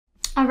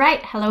All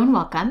right, hello and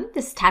welcome.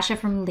 This is Tasha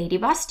from Lady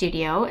Boss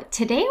Studio.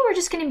 Today we're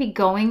just going to be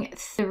going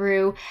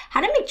through how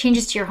to make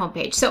changes to your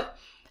homepage. So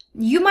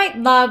you might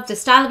love the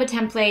style of a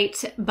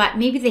template, but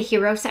maybe the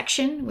hero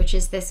section, which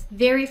is this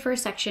very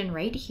first section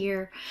right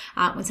here,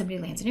 when somebody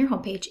lands on your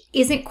homepage,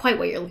 isn't quite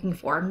what you're looking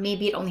for.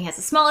 Maybe it only has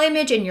a small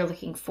image and you're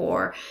looking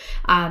for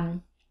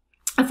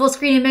a full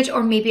screen image,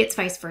 or maybe it's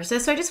vice versa.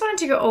 So I just wanted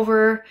to go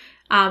over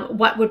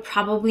what would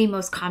probably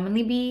most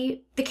commonly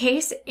be the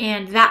case,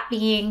 and that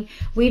being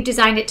we've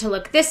designed it to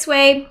look this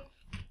way,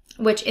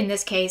 which in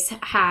this case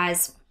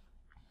has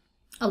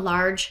a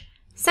large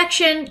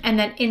section, and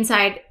then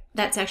inside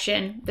that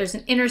section there's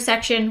an inner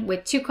section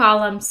with two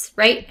columns,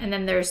 right? And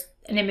then there's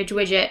an image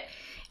widget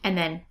and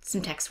then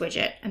some text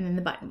widget and then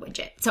the button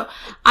widget. So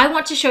I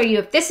want to show you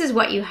if this is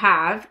what you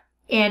have,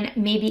 and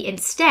maybe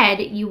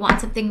instead you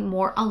want something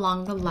more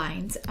along the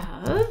lines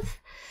of,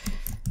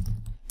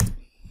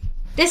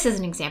 this is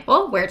an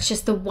example where it's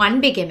just the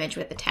one big image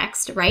with the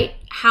text, right?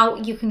 How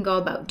you can go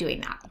about doing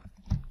that.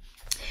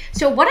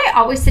 So what I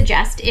always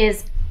suggest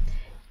is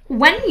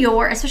when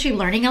you're especially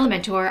learning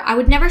Elementor, I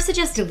would never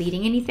suggest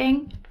deleting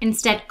anything.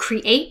 Instead,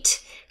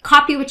 create,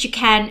 copy what you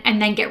can, and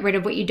then get rid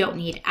of what you don't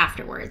need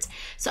afterwards.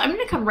 So I'm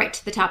going to come right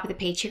to the top of the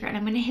page here, and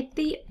I'm going to hit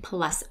the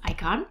plus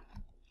icon.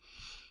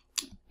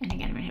 And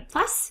again, I'm going to hit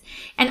plus.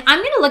 And I'm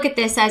going to look at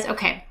this as,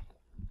 okay,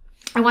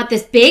 I want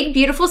this big,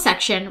 beautiful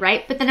section,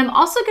 right? But then I'm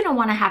also going to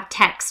want to have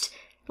text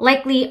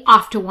likely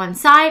off to one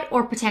side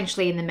or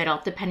potentially in the middle,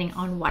 depending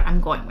on what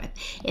I'm going with.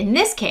 In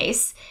this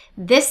case,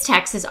 this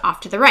text is off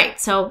to the right.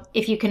 So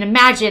if you can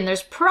imagine,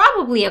 there's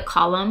probably a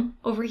column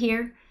over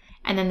here,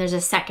 and then there's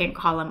a second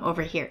column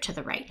over here to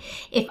the right.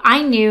 If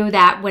I knew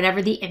that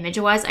whatever the image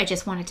was, I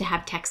just wanted to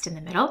have text in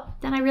the middle,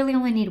 then I really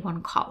only need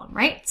one column,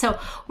 right? So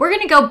we're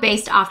going to go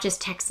based off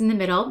just text in the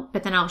middle,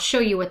 but then I'll show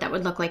you what that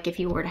would look like if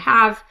you were to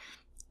have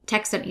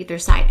text on either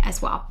side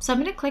as well. So I'm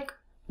going to click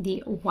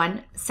the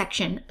one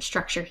section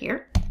structure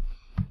here.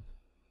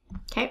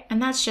 Okay,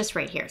 and that's just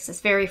right here. It's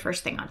this very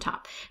first thing on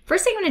top.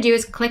 First thing I'm going to do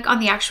is click on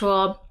the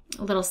actual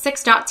little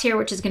 6 dots here,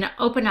 which is going to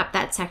open up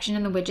that section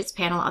in the widgets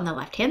panel on the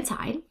left-hand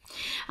side.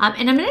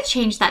 And I'm going to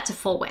change that to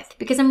full width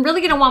because I'm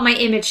really going to want my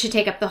image to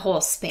take up the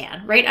whole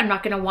span, right? I'm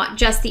not going to want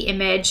just the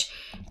image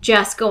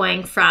just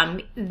going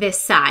from this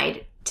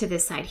side to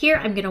this side here.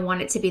 I'm going to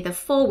want it to be the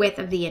full width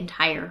of the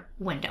entire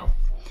window.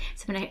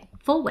 So I'm going to hit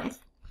full width.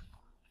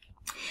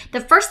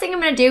 The first thing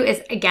I'm going to do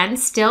is, again,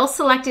 still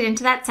selected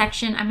into that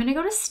section, I'm going to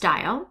go to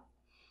Style,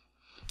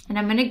 and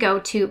I'm going to go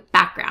to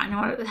Background.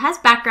 Now, it has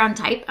background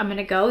type. I'm going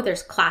to go,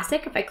 there's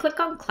Classic. If I click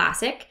on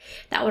Classic,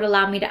 that would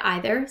allow me to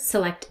either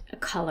select a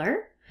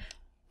color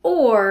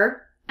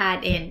or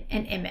add in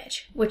an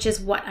image, which is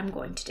what I'm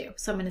going to do.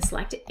 So I'm going to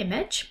select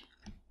Image.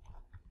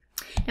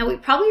 Now, we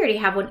probably already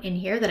have one in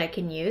here that I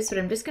can use, but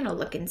I'm just going to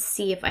look and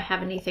see if I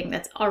have anything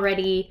that's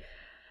already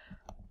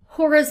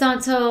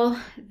horizontal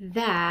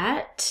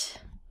that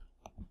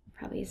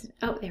probably isn't.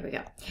 Oh, there we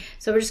go.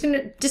 So we're just going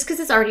to, just because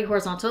it's already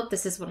horizontal,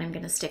 this is what I'm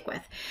going to stick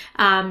with.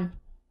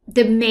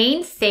 The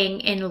main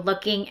thing in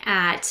looking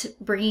at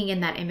bringing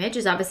in that image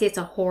is obviously it's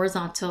a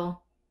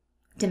horizontal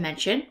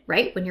dimension,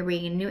 right? When you're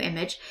bringing a new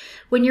image.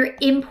 When you're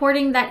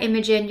importing that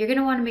image in, you're going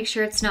to want to make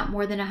sure it's not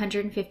more than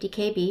 150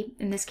 KB.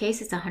 In this case,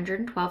 it's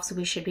 112, so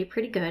we should be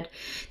pretty good.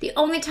 The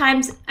only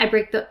times I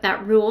break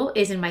that rule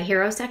is in my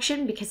hero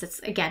section because it's,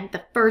 again,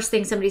 the first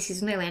thing somebody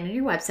sees when they land on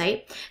your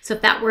website. So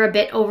if that were a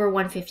bit over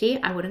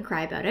 150, I wouldn't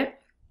cry about it.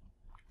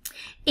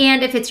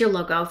 And if it's your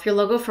logo, if your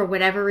logo for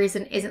whatever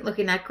reason isn't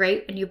looking that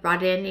great and you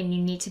brought it in and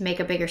you need to make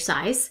a bigger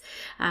size,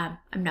 I'm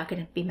not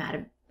going to be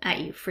mad at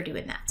you for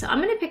doing that. So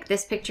I'm going to pick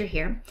this picture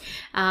here.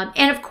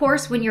 And of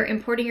course, when you're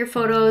importing your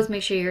photos,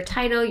 make sure your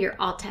title, your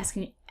alt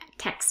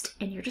text,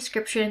 and your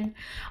description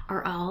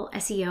are all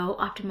SEO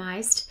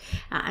optimized.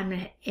 I'm going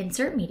to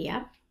insert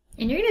media,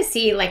 and you're going to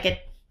see like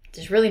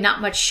there's really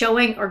not much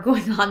showing or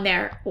going on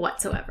there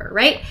whatsoever,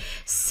 right?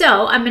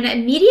 So I'm going to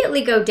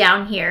immediately go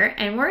down here,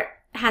 and where it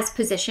has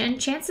position,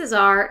 chances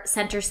are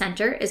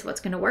center is what's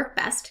going to work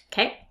best,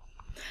 okay?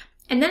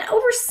 And then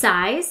over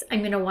size, I'm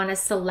going to want to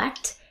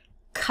select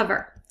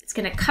cover.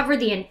 It's going to cover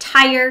the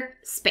entire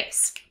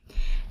space.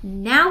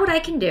 Now what I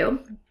can do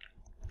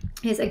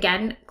is,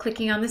 again,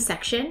 clicking on the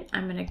section,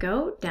 I'm going to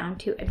go down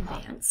to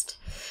advanced.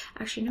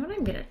 Actually, you know what?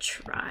 I'm going to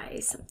try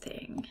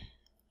something.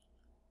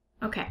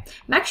 Okay,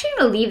 I'm actually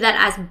going to leave that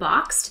as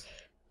boxed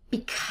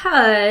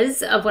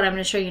because of what I'm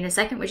going to show you in a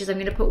second, which is I'm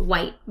going to put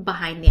white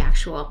behind the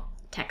actual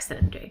text that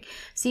I'm doing.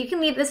 So you can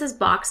leave this as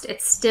boxed.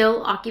 It's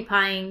still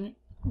occupying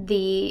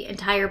the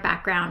entire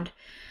background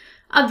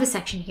of the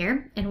section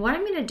here. And what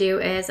I'm going to do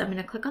is I'm going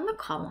to click on the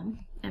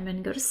column. I'm going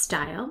to go to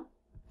Style.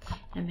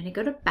 I'm going to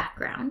go to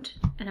Background.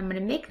 And I'm going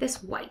to make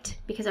this white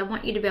because I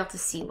want you to be able to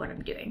see what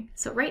I'm doing.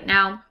 So right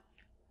now,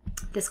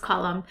 this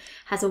column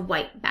has a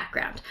white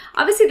background.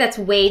 Obviously, that's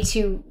way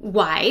too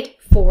wide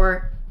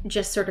for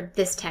just sort of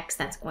this text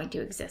that's going to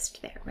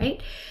exist there,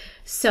 right?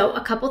 So a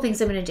couple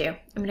things I'm going to do.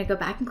 I'm going to go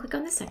back and click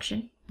on the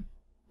section.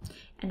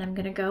 And I'm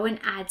going to go and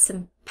add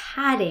some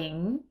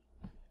padding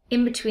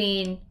in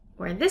between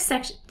where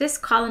this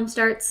column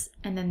starts,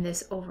 and then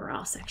this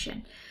overall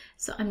section.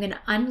 So I'm going to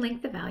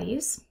unlink the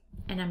values,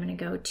 and I'm going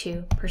to go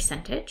to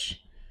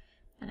percentage,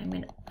 and I'm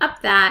going to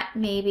up that.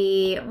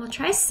 Maybe we'll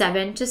try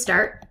 7 to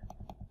start,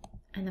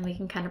 and then we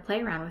can kind of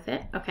play around with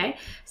it. Okay,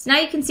 so now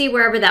you can see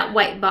wherever that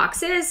white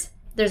box is,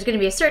 there's going to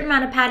be a certain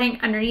amount of padding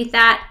underneath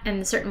that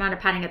and a certain amount of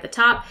padding at the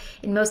top.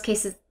 In most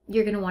cases,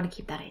 you're going to want to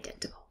keep that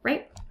identical,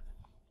 right?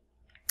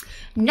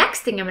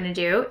 Next thing I'm going to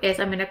do is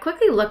I'm going to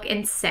quickly look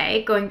and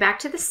say, going back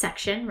to the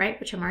section, right,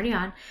 which I'm already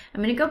on,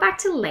 I'm going to go back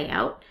to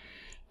layout,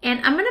 and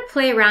I'm going to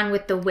play around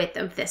with the width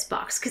of this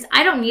box because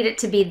I don't need it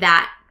to be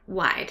that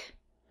wide.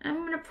 I'm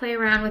going to play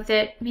around with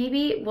it.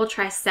 Maybe we'll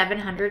try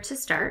 700 to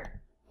start.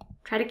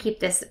 Try to keep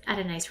this at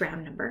a nice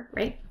round number,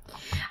 right?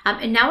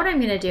 And now what I'm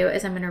going to do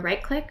is I'm going to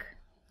right click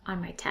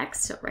on my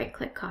text. So right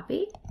click,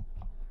 copy.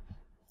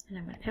 And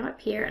I'm going to come up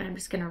here and I'm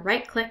just going to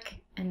right click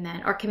and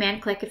then, or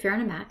command click if you're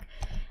on a Mac.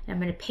 And I'm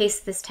going to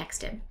paste this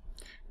text in.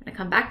 I'm going to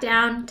come back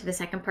down to the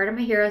second part of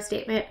my hero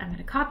statement. I'm going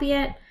to copy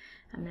it.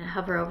 I'm going to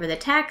hover over the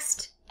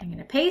text. I'm going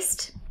to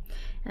paste.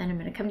 And then I'm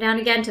going to come down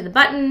again to the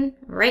button,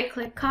 right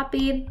click,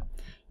 copy,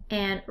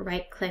 and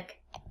right click,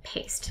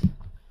 paste.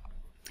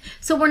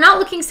 So we're not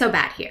looking so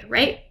bad here,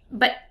 right?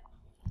 But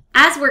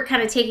as we're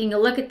kind of taking a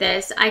look at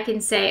this, I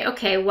can say,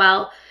 okay,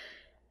 well,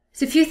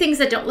 there's a few things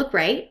that don't look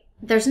right.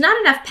 There's not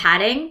enough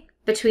padding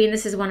between,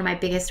 this is one of my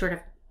biggest sort of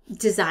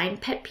design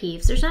pet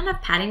peeves. There's not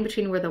enough padding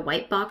between where the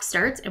white box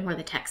starts and where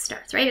the text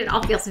starts, right? It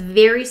all feels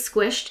very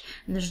squished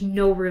and there's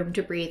no room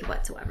to breathe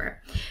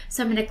whatsoever.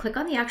 So I'm going to click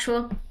on the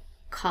actual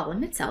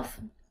column itself.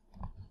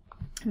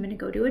 I'm going to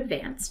go to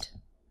advanced.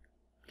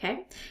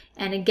 Okay.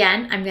 And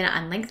again, I'm going to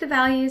unlink the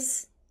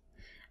values.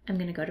 I'm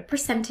going to go to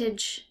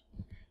percentage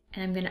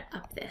and I'm going to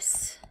up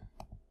this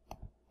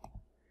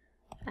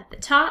at the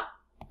top.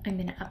 I'm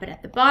going to up it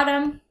at the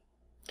bottom.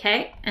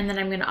 Okay. And then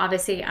I'm going to,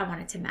 obviously I want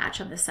it to match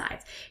on the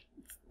sides.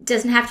 It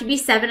doesn't have to be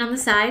 7 on the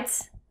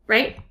sides,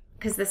 right?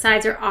 Because the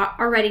sides are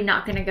already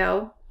not going to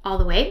go all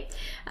the way.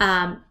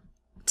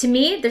 To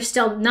me, there's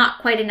still not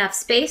quite enough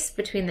space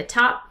between the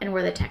top and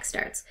where the text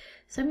starts.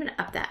 So I'm going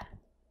to up that.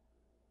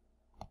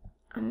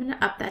 I'm going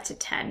to up that to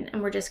 10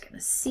 and we're just going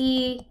to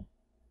see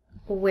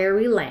where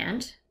we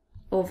land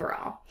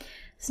overall.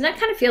 So that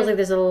kind of feels like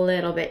there's a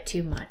little bit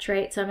too much,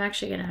 right? So I'm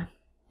actually going to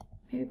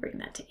maybe bring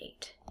that to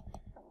 8.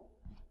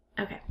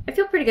 Okay, I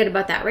feel pretty good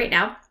about that right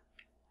now.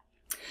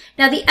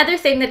 Now the other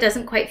thing that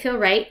doesn't quite feel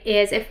right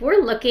is if we're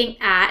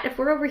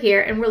over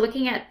here and we're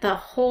looking at the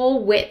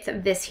whole width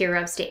of this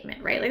hero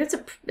statement, right? Like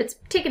it's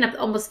taken up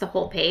almost the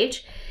whole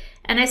page.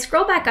 And I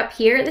scroll back up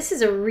here, this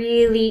is a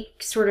really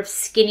sort of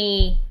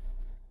skinny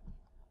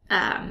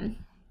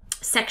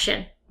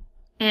section.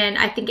 And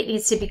I think it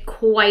needs to be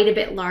quite a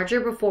bit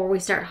larger before we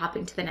start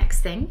hopping to the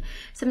next thing.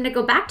 So I'm going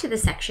to go back to the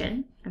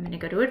section. I'm going to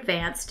go to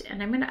advanced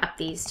and I'm going to up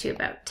these to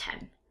about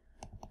 10,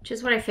 which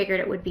is what I figured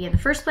it would be in the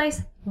first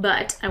place,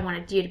 but I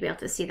wanted you to be able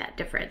to see that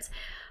difference.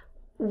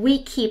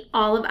 We keep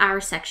all of our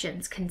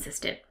sections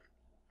consistent.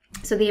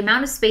 So the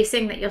amount of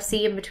spacing that you'll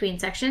see in between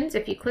sections,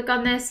 if you click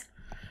on this,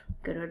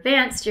 go to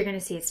advanced, you're going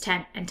to see it's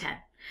 10 and 10.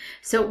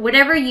 So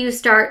whatever you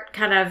start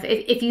kind of,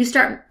 if you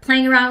start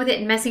playing around with it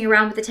and messing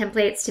around with the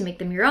templates to make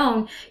them your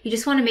own, you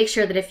just want to make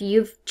sure that if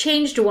you've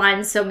changed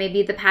one, so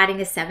maybe the padding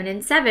is 7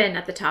 and 7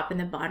 at the top and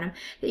the bottom,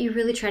 that you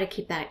really try to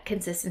keep that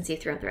consistency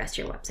throughout the rest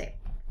of your website.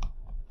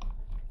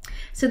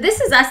 So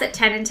this is us at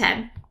 10 and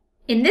 10.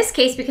 In this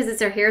case, because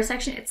it's our hero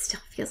section, it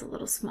still feels a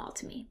little small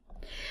to me.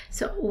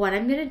 So what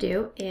I'm going to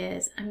do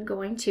is I'm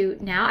going to,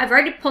 now I've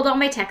already pulled all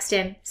my text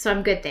in, so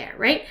I'm good there,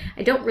 right?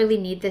 I don't really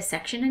need this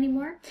section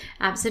anymore.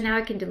 So now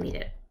I can delete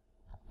it.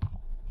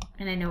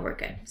 And I know we're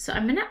good. So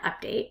I'm going to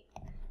update,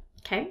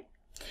 okay?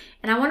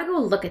 And I want to go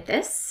look at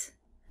this.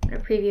 I'm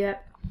going to preview it.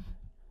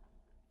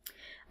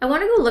 I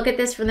want to go look at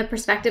this from the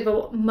perspective of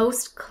what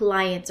most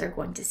clients are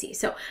going to see.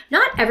 So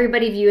not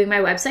everybody viewing my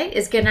website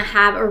is going to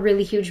have a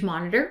really huge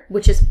monitor,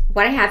 which is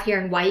what I have here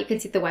and why you can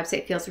see the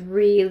website feels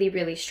really,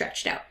 really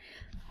stretched out.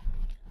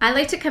 I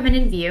like to come in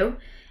and view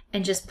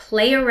and just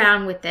play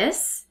around with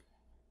this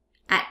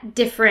at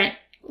different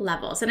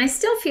levels. And I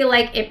still feel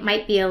like it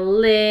might be a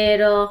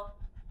little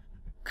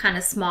kind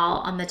of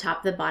small on the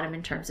top, the bottom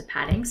in terms of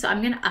padding. So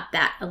I'm going to up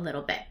that a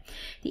little bit.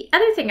 The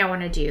other thing I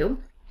want to do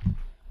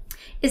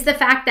is the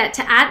fact that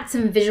to add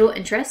some visual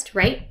interest,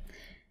 right?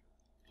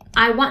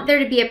 I want there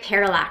to be a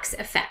parallax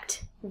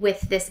effect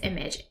with this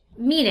image,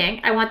 meaning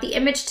I want the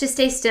image to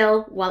stay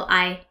still while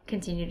I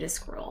continue to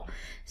scroll.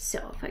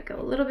 So if I go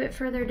a little bit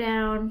further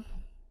down,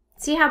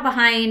 see how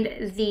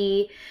behind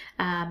the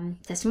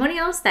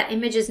testimonials, that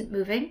image isn't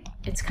moving.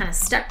 It's kind of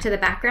stuck to the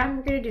background.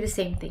 We're going to do the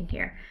same thing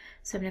here.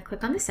 So I'm going to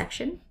click on the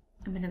section.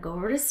 I'm going to go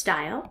over to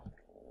style.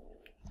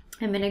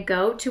 I'm going to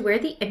go to where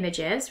the image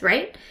is,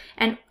 right?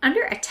 And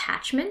under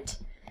attachment,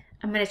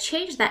 I'm going to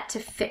change that to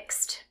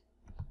fixed.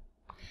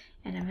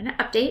 And I'm going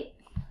to update.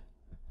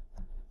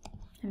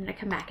 I'm going to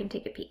come back and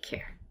take a peek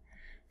here.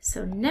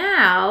 So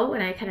now,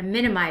 when I kind of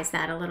minimize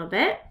that a little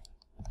bit,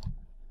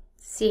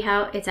 see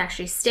how it's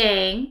actually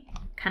staying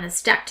kind of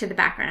stuck to the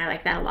background. I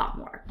like that a lot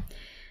more.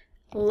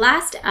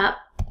 Last up,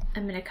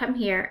 I'm going to come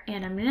here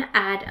and I'm going to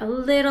add a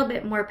little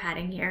bit more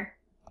padding here.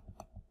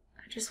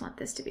 I just want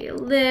this to be a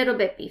little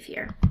bit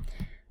beefier.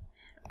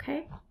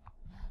 Okay.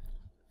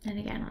 And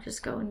again, I'll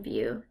just go and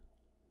view.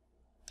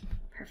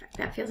 Perfect.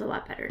 That feels a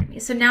lot better to me.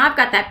 So now I've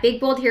got that big,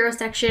 bold hero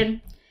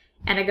section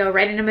and I go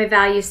right into my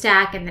value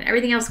stack and then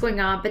everything else going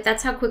on. But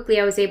that's how quickly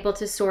I was able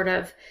to sort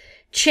of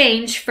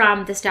change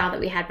from the style that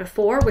we had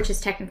before, which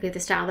is technically the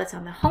style that's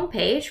on the home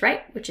page,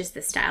 right? Which is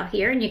this style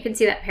here. And you can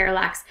see that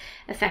parallax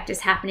effect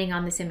is happening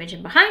on this image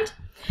in behind,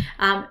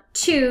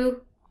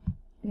 to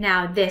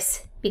now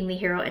this being the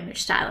hero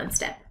image style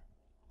instead.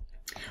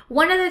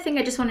 One other thing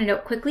I just want to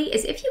note quickly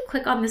is if you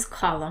click on this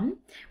column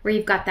where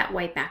you've got that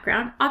white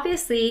background,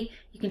 obviously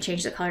you can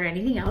change the color to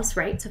anything else,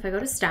 right? So if I go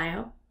to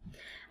style,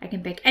 I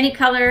can pick any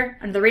color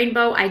under the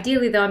rainbow.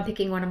 Ideally though, I'm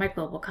picking one of my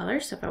global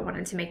colors. So if I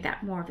wanted to make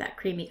that more of that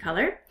creamy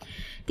color.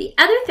 The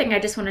other thing I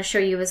just want to show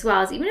you as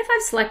well is even if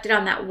I've selected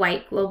on that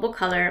white global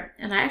color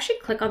and I actually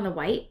click on the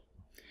white,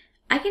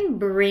 I can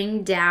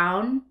bring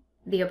down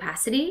the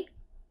opacity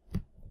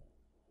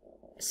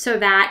so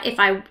that if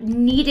I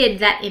needed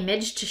that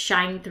image to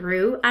shine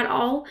through at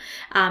all,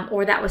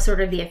 or that was sort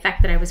of the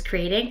effect that I was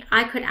creating,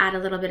 I could add a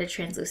little bit of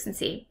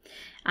translucency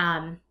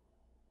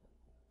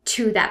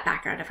to that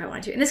background if I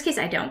wanted to. In this case,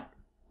 I don't,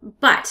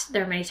 but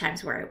there are many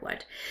times where I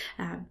would.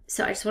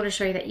 So I just want to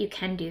show you that you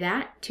can do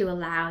that to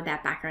allow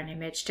that background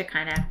image to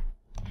kind of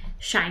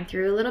shine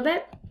through a little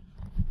bit.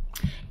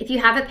 If you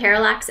have a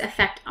parallax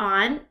effect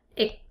on,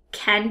 it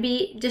can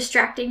be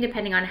distracting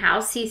depending on how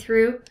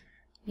see-through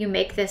you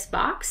make this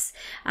box.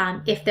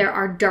 If there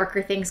are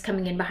darker things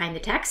coming in behind the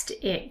text,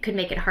 it could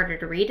make it harder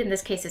to read. In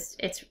this case,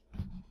 it's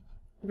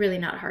really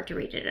not hard to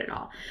read it at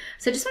all.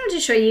 So I just wanted to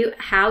show you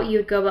how you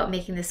would go about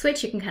making the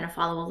switch. You can kind of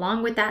follow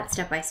along with that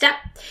step by step.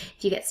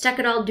 If you get stuck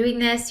at all doing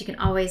this, you can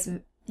always,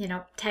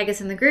 tag us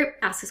in the group,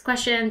 ask us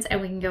questions,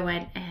 and we can go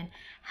in and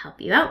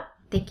help you out.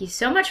 Thank you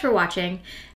so much for watching.